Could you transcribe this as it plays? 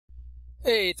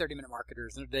Hey, 30-minute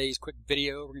marketers. In today's quick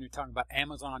video, we're going to be talking about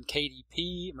Amazon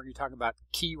KDP, and we're going to be talking about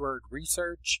keyword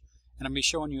research, and I'm going to be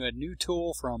showing you a new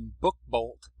tool from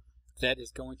BookBolt that is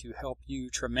going to help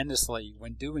you tremendously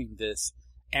when doing this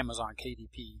Amazon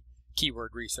KDP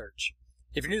keyword research.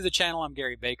 If you're new to the channel, I'm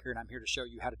Gary Baker, and I'm here to show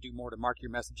you how to do more to market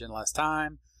your message in less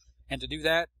time. And to do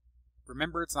that,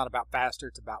 remember, it's not about faster,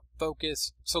 it's about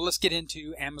focus. So let's get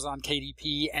into Amazon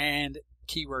KDP and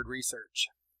keyword research.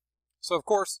 So of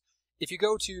course, if you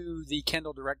go to the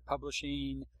Kindle Direct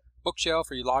Publishing bookshelf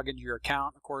or you log into your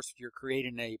account, of course, if you're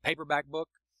creating a paperback book,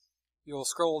 you'll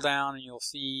scroll down and you'll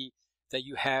see that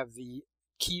you have the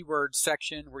keyword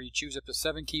section where you choose up to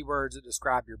 7 keywords that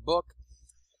describe your book.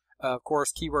 Of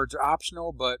course, keywords are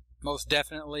optional, but most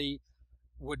definitely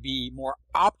would be more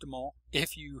optimal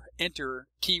if you enter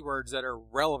keywords that are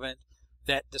relevant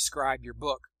that describe your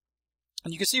book.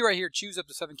 And you can see right here, choose up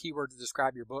to 7 keywords to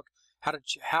describe your book.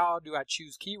 How do I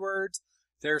choose keywords?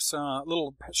 There's a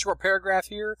little short paragraph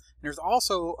here. And there's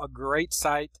also a great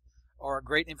site or a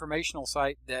great informational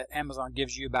site that Amazon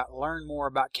gives you about learn more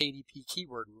about KDP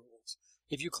keyword rules.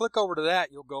 If you click over to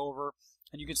that, you'll go over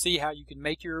and you can see how you can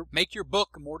make your book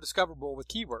more discoverable with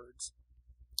keywords.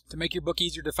 To make your book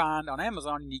easier to find on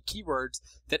Amazon, you need keywords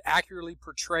that accurately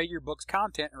portray your book's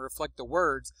content and reflect the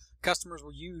words customers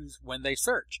will use when they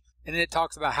search. And then it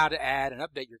talks about how to add and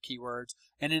update your keywords.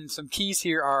 And then some keys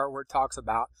here are where it talks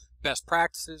about best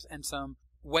practices and some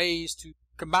ways to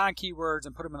combine keywords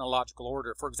and put them in a logical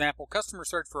order. For example, customers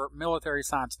search for military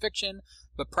science fiction,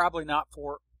 but probably not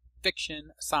for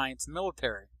fiction, science,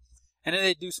 military. And then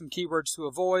they do some keywords to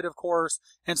avoid, of course,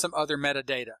 and some other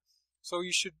metadata. So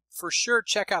you should for sure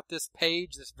check out this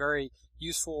page, this very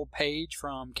useful page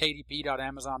from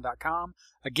kdp.amazon.com.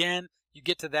 Again, you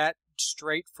get to that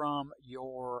straight from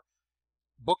your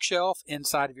bookshelf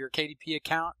inside of your KDP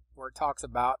account where it talks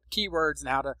about keywords and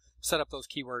how to set up those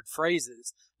keyword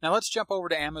phrases. Now let's jump over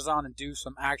to Amazon and do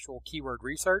some actual keyword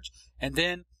research, and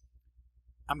then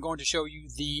I'm going to show you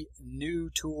the new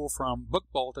tool from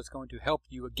BookBolt that's going to help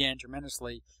you again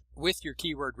tremendously with your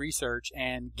keyword research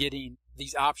and getting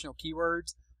these optional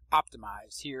keywords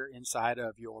optimized here inside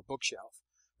of your bookshelf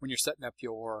when you're setting up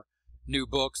your new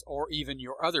books or even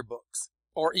your other books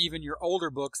or even your older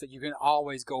books that you can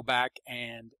always go back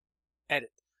and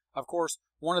edit. Of course,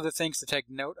 one of the things to take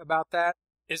note about that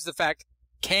is the fact,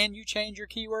 can you change your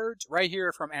keywords? Right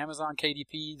here from Amazon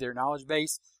KDP, their knowledge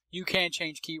base, you can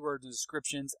change keywords and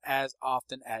descriptions as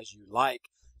often as you like.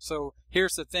 So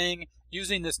here's the thing,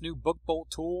 using this new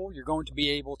BookBolt tool, you're going to be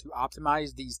able to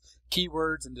optimize these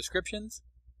keywords and descriptions.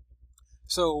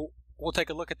 So we'll take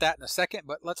a look at that in a second,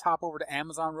 but let's hop over to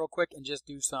Amazon real quick and just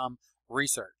do some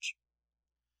research.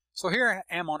 So here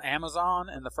I am on Amazon,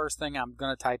 and the first thing I'm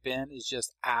going to type in is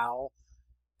just owl,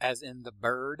 as in the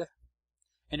bird.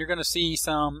 And you're going to see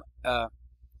some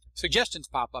suggestions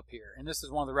pop up here. And this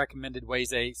is one of the recommended ways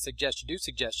they suggest you do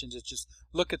suggestions, is just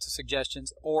look at the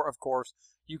suggestions, or of course,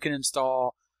 you can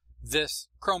install this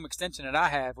Chrome extension that I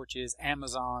have, which is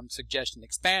Amazon Suggestion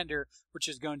Expander, which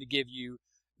is going to give you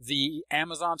the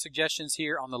Amazon suggestions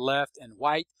here on the left in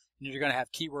white. And you're going to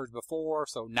have keywords before,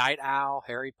 so night owl,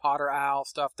 Harry Potter owl,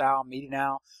 stuffed owl, meeting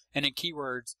owl, and then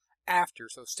keywords after,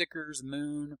 so stickers,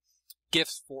 moon,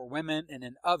 gifts for women, and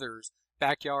then others,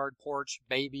 backyard, porch,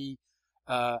 baby,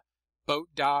 boat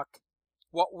dock.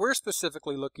 What we're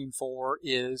specifically looking for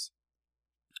is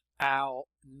owl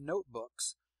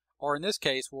notebooks, or in this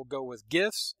case, we'll go with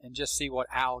gifts and just see what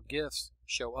owl gifts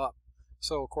show up.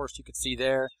 So, of course, you can see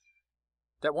there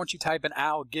that once you type in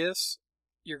owl gifts,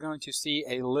 you're going to see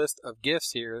a list of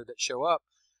gifts here that show up,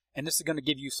 and this is going to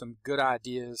give you some good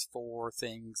ideas for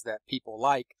things that people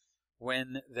like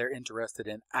when they're interested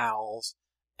in owls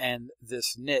and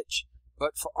this niche.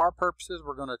 But for our purposes,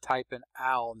 we're going to type in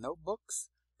owl notebooks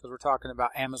because we're talking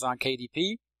about Amazon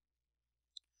KDP.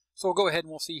 So we'll go ahead and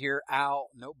we'll see here owl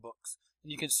notebooks,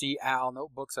 and you can see owl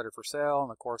notebooks that are for sale. And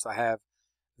of course, I have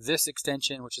this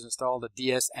extension, which is installed, the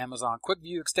DS Amazon Quick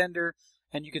View extender.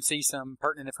 And you can see some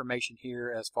pertinent information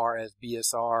here as far as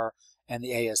BSR and the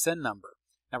ASN number.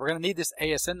 Now we're going to need this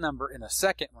ASN number in a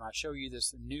second when I show you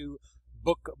this new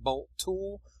BookBolt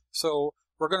tool. So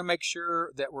we're going to make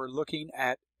sure that we're looking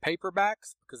at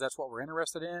paperbacks because that's what we're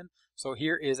interested in. So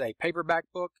here is a paperback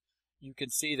book. You can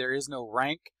see there is no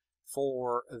rank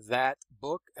for that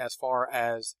book as far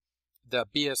as the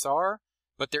BSR,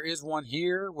 but there is one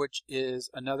here which is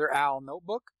another owl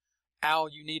notebook. Owl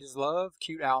You Need Is Love,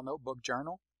 Cute Owl Notebook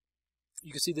Journal.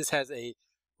 You can see this has a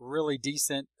really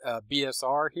decent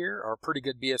BSR here, or a pretty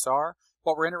good BSR.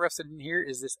 What we're interested in here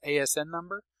is this ASN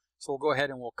number. So we'll go ahead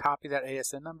and we'll copy that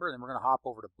ASN number, and then we're going to hop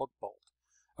over to BookBolt.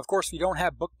 Of course, if you don't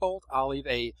have BookBolt, I'll leave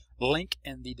a link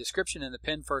in the description in the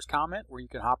pinned first comment where you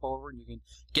can hop over and you can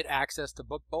get access to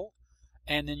BookBolt.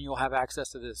 And then you'll have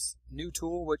access to this new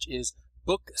tool, which is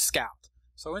Book Scout.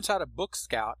 So inside of Book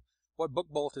Scout, what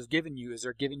BookBolt is giving you is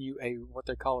they're giving you what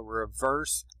they call a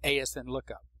reverse Asn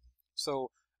Lookup.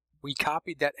 So we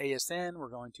copied that ASN. We're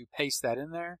going to paste that in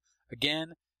there.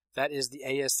 Again, that is the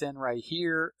ASN right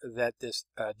here that this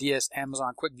DS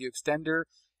Amazon Quick View Extender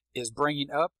is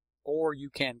bringing up, or you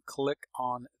can click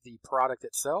on the product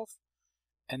itself.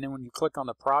 And then when you click on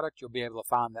the product, you'll be able to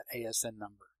find that ASN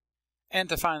number. And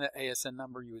to find that ASN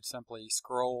number, you would simply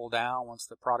scroll down once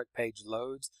the product page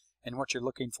loads. And what you're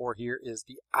looking for here is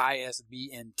the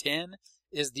ISBN 10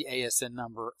 is the ASN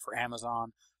number for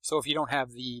Amazon. So if you don't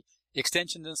have the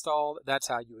extensions installed, that's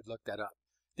how you would look that up.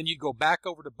 Then you'd go back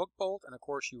over to BookBolt, and of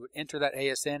course you would enter that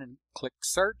ASN and click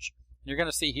search. And you're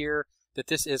going to see here that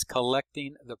this is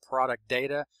collecting the product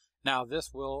data. Now this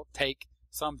will take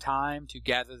some time to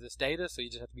gather this data, so you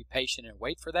just have to be patient and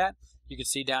wait for that. You can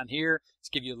see down here, it's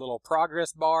give you a little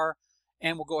progress bar,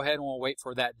 and we'll go ahead and we'll wait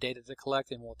for that data to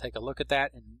collect, and we'll take a look at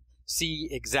that and see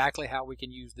exactly how we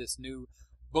can use this new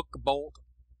BookBolt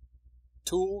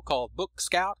tool called Book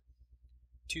Scout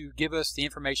to give us the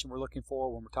information we're looking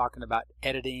for when we're talking about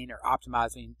editing or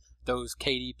optimizing those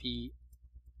KDP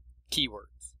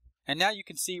keywords. And now you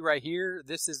can see right here,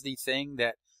 this is the thing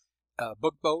that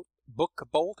BookBolt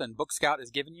and Book Scout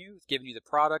is giving you. It's giving you the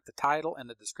product, the title, and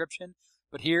the description.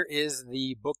 But here is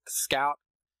the Book Scout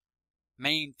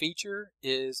main feature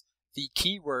is the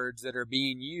keywords that are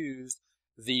being used,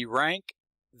 the rank,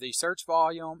 the search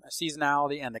volume,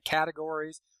 seasonality, and the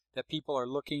categories that people are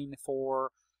looking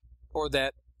for, or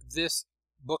that this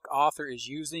book author is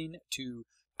using to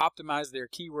optimize their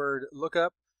keyword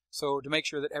lookup, so to make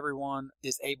sure that everyone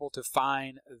is able to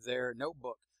find their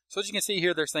notebook. So as you can see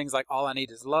here, there's things like All I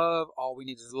Need Is Love, All We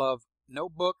Need Is Love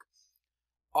notebook,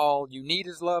 All You Need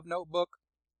Is Love notebook.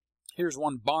 Here's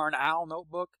one Barn Owl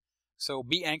notebook. So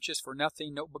Be Anxious for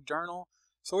Nothing notebook journal.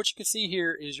 So what you can see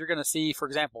here is you're going to see, for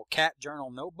example, Cat Journal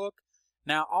notebook.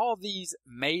 Now all of these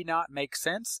may not make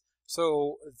sense.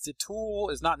 So the tool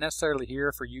is not necessarily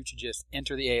here for you to just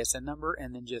enter the ASN number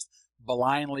and then just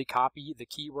blindly copy the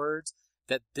keywords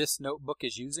that this notebook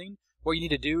is using. What you need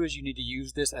to do is you need to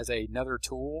use this as another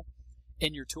tool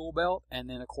in your tool belt, and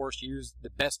then of course use the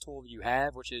best tool you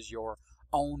have, which is your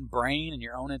own brain and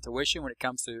your own intuition when it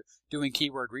comes to doing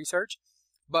keyword research.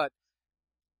 But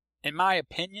in my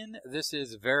opinion, this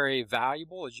is very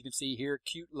valuable. As you can see here,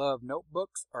 Cute Love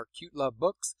Notebooks or Cute Love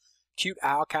Books, Cute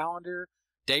Owl Calendar,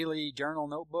 Daily Journal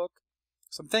Notebook,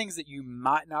 some things that you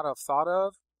might not have thought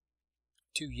of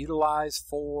to utilize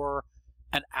for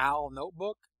an owl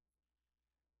notebook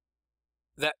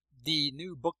that the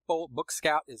new BookBolt Book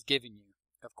Scout is giving you.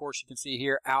 Of course, you can see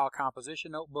here Owl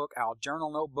Composition Notebook, Owl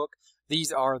Journal Notebook.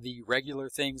 These are the regular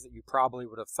things that you probably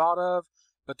would have thought of,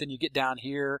 but then you get down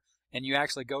here and you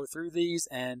actually go through these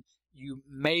and you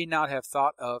may not have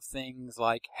thought of things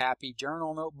like Happy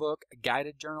Journal Notebook,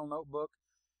 Guided Journal Notebook,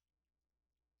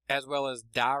 as well as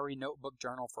Diary Notebook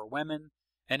Journal for Women.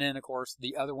 And then, of course,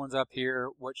 the other ones up here,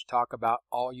 which talk about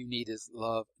All You Need Is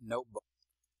Love Notebook.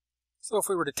 So if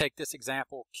we were to take this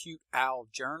example, Cute Owl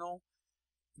Journal,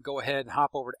 go ahead and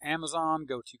hop over to Amazon,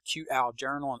 go to Cute Owl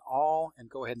Journal and all, and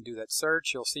go ahead and do that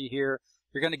search. You'll see here,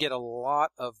 you're going to get a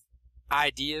lot of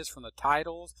ideas from the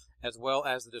titles, as well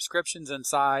as the descriptions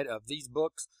inside of these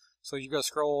books. So you go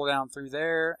scroll down through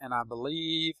there, and I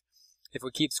believe if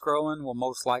we keep scrolling, we'll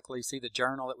most likely see the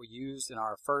journal that we used in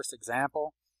our first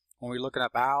example when we were looking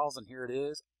up owls, and here it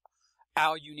is.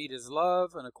 All You Need Is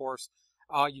Love, and of course,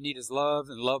 All You Need Is Love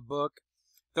and Love Book.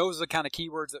 Those are the kind of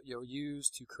keywords that you'll use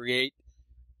to create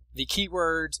the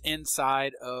keywords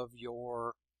inside of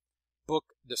your book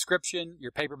description,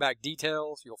 your paperback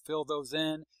details. You'll fill those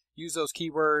in, use those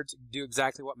keywords, do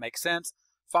exactly what makes sense.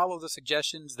 Follow the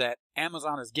suggestions that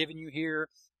Amazon has given you here.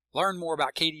 Learn more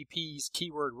about KDP's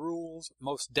keyword rules.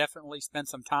 Most definitely spend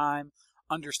some time,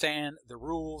 understand the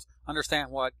rules,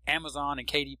 understand what Amazon and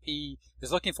KDP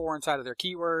is looking for inside of their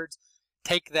keywords.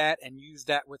 Take that and use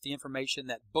that with the information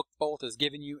that BookBolt has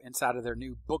given you inside of their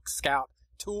new Book Scout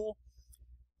tool.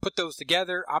 Put those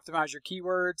together, optimize your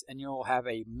keywords, and you'll have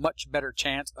a much better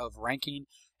chance of ranking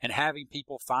and having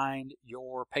people find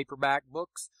your paperback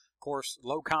books. Of course,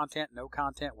 low content, no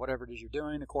content, whatever it is you're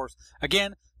doing. Of course,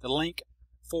 again, the link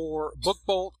for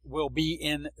BookBolt will be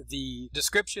in the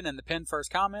description and the pinned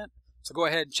first comment. So go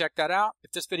ahead and check that out.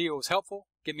 If this video was helpful,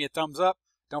 give me a thumbs up.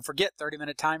 Don't forget,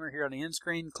 30-minute timer here on the end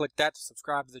screen. Click that to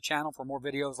subscribe to the channel for more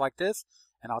videos like this,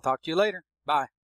 and I'll talk to you later. Bye.